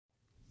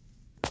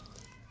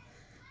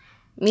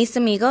Mis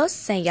amigos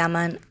se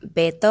llaman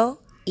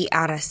Beto y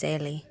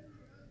Araceli.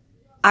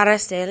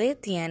 Araceli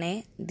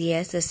tiene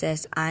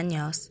 16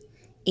 años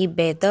y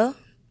Beto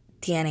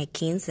tiene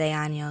 15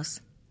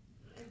 años.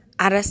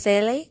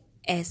 Araceli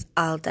es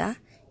alta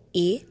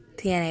y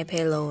tiene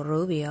pelo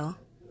rubio.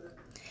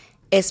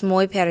 Es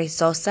muy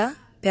perezosa,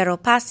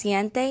 pero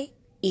paciente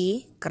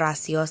y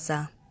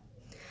graciosa.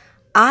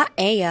 A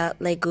ella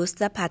le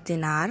gusta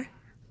patinar,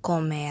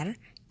 comer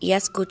y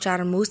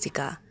escuchar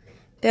música,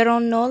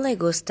 pero no le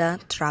gusta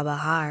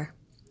trabajar.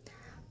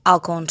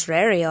 Al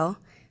contrario,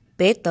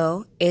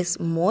 Beto es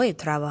muy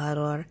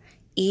trabajador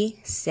y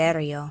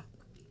serio.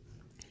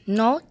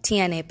 No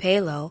tiene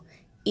pelo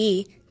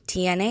y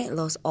tiene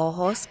los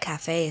ojos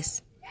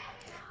cafés.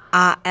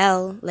 A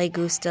él le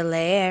gusta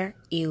leer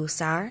y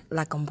usar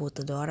la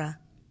computadora.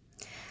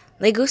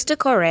 Le gusta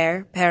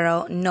correr,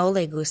 pero no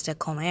le gusta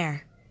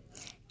comer.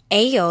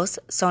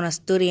 Ellos son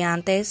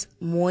estudiantes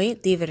muy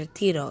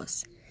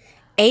divertidos.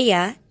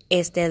 Ella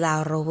es de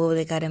la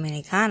República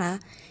Dominicana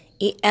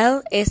y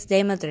él es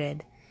de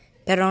Madrid,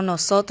 pero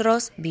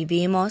nosotros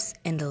vivimos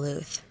en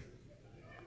Duluth.